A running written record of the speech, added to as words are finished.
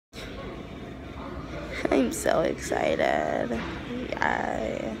I'm so excited.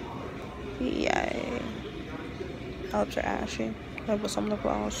 Yay. Yay. I hope you're ashy. I put some lip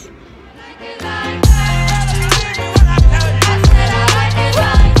gloss.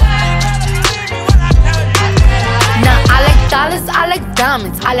 I like dollars, I like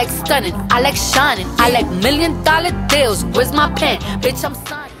diamonds, I like stunning, I like shining, I like $1 million deals. Where's my pen? Bitch, I'm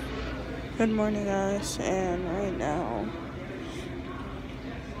signing. Good morning, guys, and right now,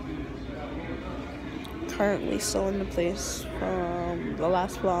 currently still in the place from the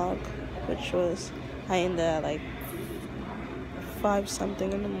last vlog, which was I ended at like 5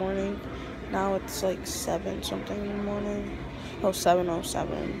 something in the morning. Now it's like 7 something in the morning. Oh,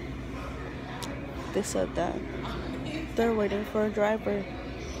 7:07. They said that they're waiting for a driver,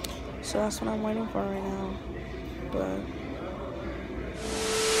 so that's what I'm waiting for right now. But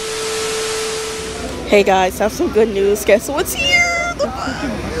hey guys, I have some good news. Guess what's here? The bus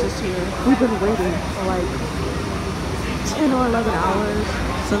is here. We've been waiting for like 10 or 11 hours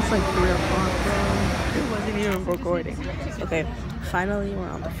since like 3 o'clock. It wasn't even recording. Okay, finally we're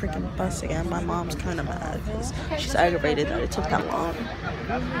on the freaking bus again. My mom's kind of mad because she's aggravated that it took that long.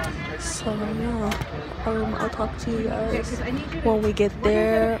 So yeah, I'll talk to you guys when we get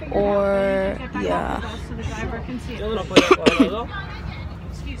there, or yeah.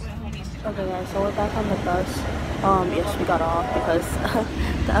 Okay guys, so we're back on the bus. Yes, we got off because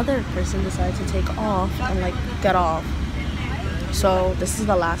the other person decided to take off and like get off. So this is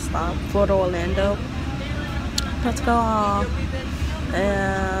the last stop, Florida Orlando. Let's go off.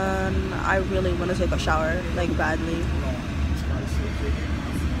 And I really want to take a shower, like badly.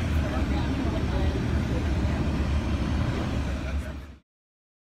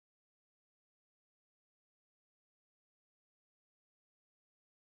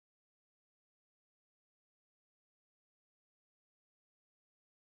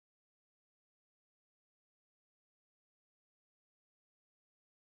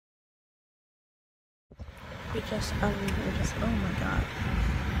 We just, oh my god.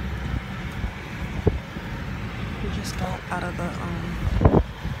 We just got out of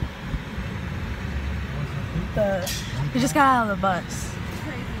we just got out of the bus.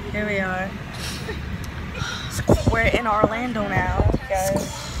 Here we are. We're in Orlando now, guys.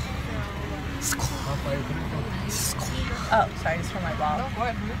 Oh, sorry, it's for my mom.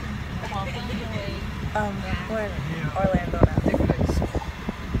 We're in Orlando now.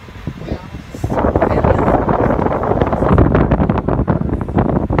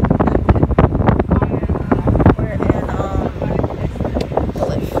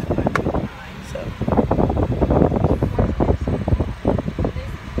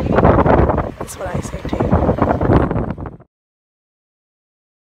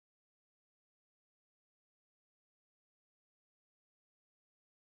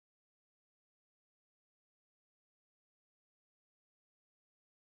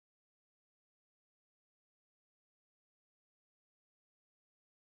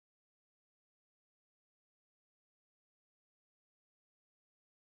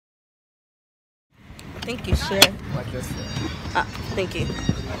 Thank you, sir. Thank you.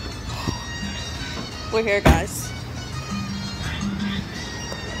 We're here, guys.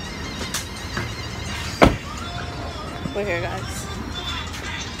 We're here, guys.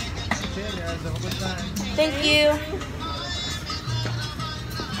 Thank you.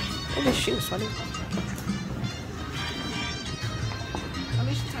 Look at his shoes, funny.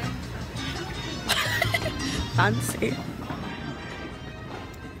 Fancy.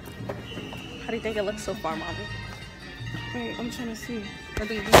 How do you think it looks so far, mommy? Wait, I'm trying to see.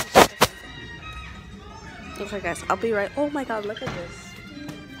 Okay, guys, I'll be right. Oh my god, look at this.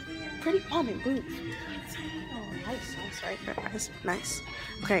 Pretty almond boots. Oh, nice, right? Nice.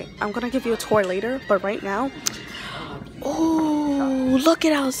 Okay, I'm gonna give you a tour later, but right now, oh, look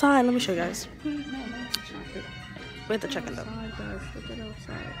at outside. Let me show you guys. We have to check in though. Look at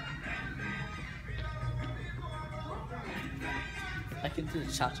outside. I can do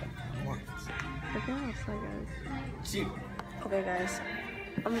the cha-cha. Look at outside, guys. Okay, guys,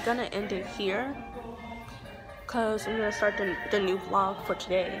 I'm gonna end it here because I'm gonna start the new vlog for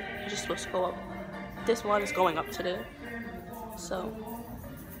today. It's just supposed to go up. This one is going up today. So,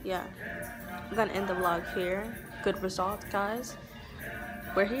 yeah. I'm gonna end the vlog here. Good result, guys.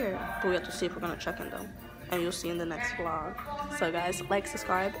 We're here, but we have to see if we're gonna check in though. And you'll see in the next vlog. So guys, like,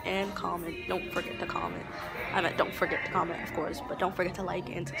 subscribe, and comment. Don't forget to comment. I mean, don't forget to comment, of course, but don't forget to like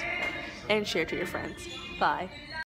and subscribe and share to your friends. Bye.